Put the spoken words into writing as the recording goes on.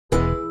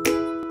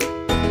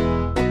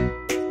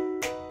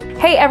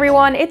Hey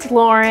everyone, it's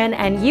Lauren,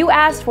 and you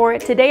asked for it.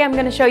 Today I'm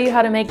going to show you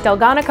how to make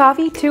Dalgona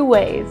coffee 2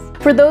 ways.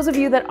 For those of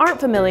you that aren't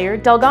familiar,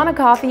 Dalgona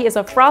coffee is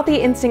a frothy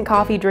instant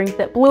coffee drink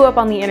that blew up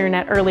on the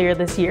internet earlier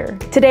this year.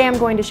 Today I'm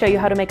going to show you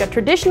how to make a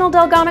traditional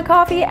Dalgona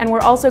coffee, and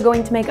we're also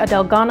going to make a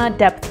Dalgona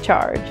Depth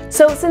Charge.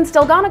 So since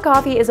Dalgona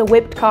coffee is a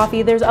whipped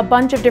coffee, there's a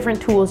bunch of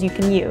different tools you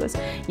can use.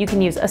 You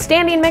can use a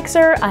standing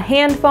mixer, a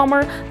hand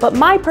foamer, but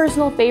my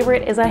personal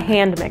favorite is a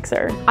hand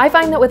mixer. I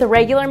find that with a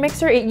regular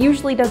mixer, it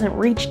usually doesn't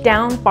reach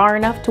down far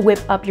enough to whip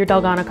up your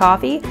Dalgona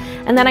coffee,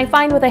 and then I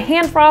find with a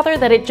hand frother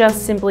that it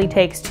just simply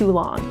takes too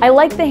long. I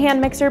like the hand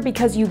mixer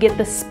because you get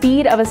the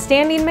speed of a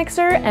standing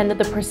mixer and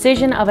the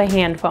precision of a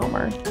hand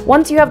foamer.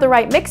 Once you have the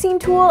right mixing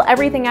tool,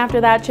 everything after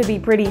that should be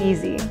pretty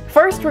easy.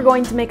 First, we're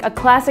going to make a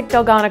classic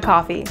Dalgona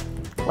coffee.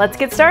 Let's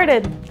get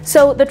started.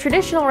 So the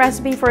traditional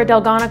recipe for a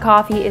Dalgona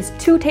coffee is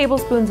 2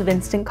 tablespoons of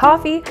instant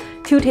coffee,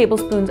 2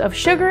 tablespoons of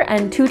sugar,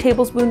 and 2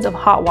 tablespoons of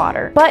hot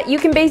water. But you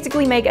can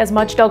basically make as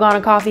much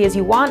Dalgona coffee as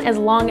you want as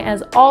long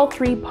as all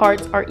 3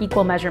 parts are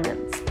equal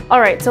measurements.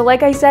 Alright, so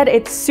like I said,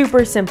 it's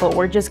super simple.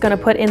 We're just gonna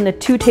put in the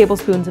 2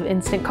 tablespoons of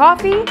instant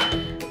coffee,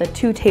 the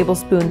 2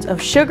 tablespoons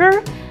of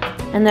sugar,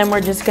 and then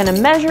we're just gonna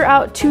measure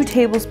out 2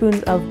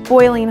 tablespoons of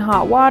boiling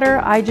hot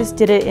water. I just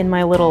did it in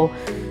my little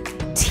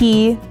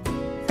tea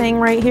thing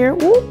right here.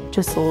 Ooh,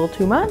 just a little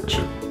too much.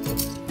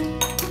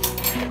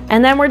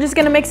 And then we're just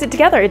gonna mix it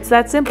together. It's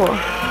that simple.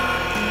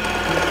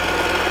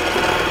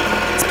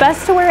 It's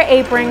best to wear an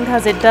apron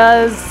because it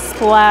does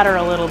splatter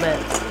a little bit.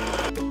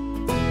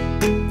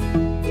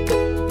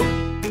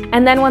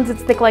 And then once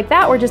it's thick like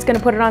that, we're just gonna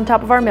put it on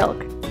top of our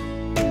milk.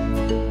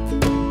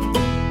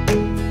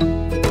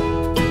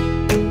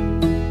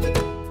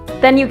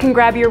 Then you can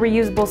grab your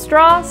reusable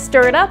straw,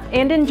 stir it up,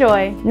 and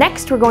enjoy.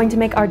 Next, we're going to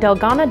make our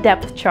Dalgona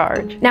Depth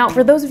Charge. Now,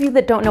 for those of you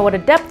that don't know what a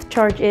depth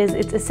charge is,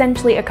 it's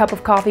essentially a cup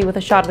of coffee with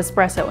a shot of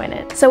espresso in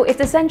it. So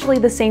it's essentially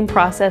the same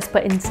process,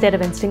 but instead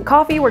of instant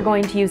coffee, we're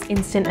going to use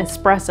instant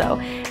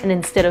espresso. And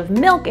instead of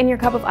milk in your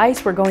cup of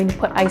ice, we're going to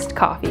put iced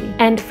coffee.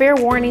 And fair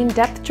warning,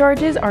 depth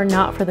charges are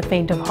not for the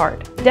faint of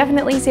heart.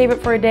 Definitely save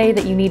it for a day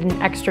that you need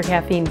an extra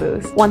caffeine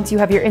boost. Once you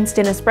have your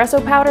instant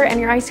espresso powder and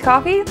your iced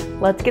coffee,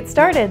 let's get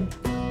started.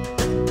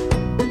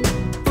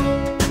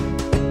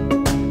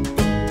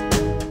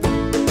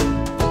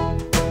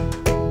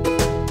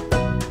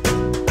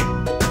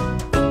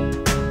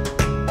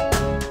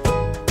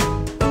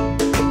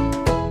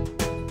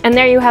 And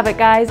there you have it,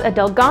 guys, a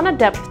Dalgona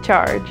Depth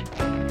Charge.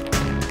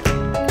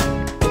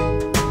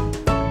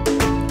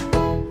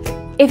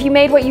 If you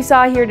made what you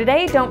saw here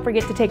today, don't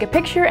forget to take a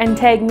picture and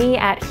tag me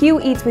at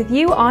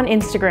HughEatsWithYou on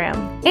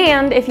Instagram.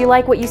 And if you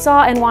like what you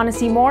saw and want to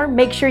see more,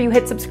 make sure you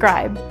hit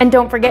subscribe. And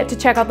don't forget to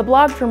check out the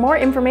blog for more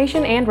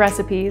information and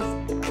recipes.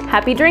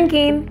 Happy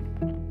drinking!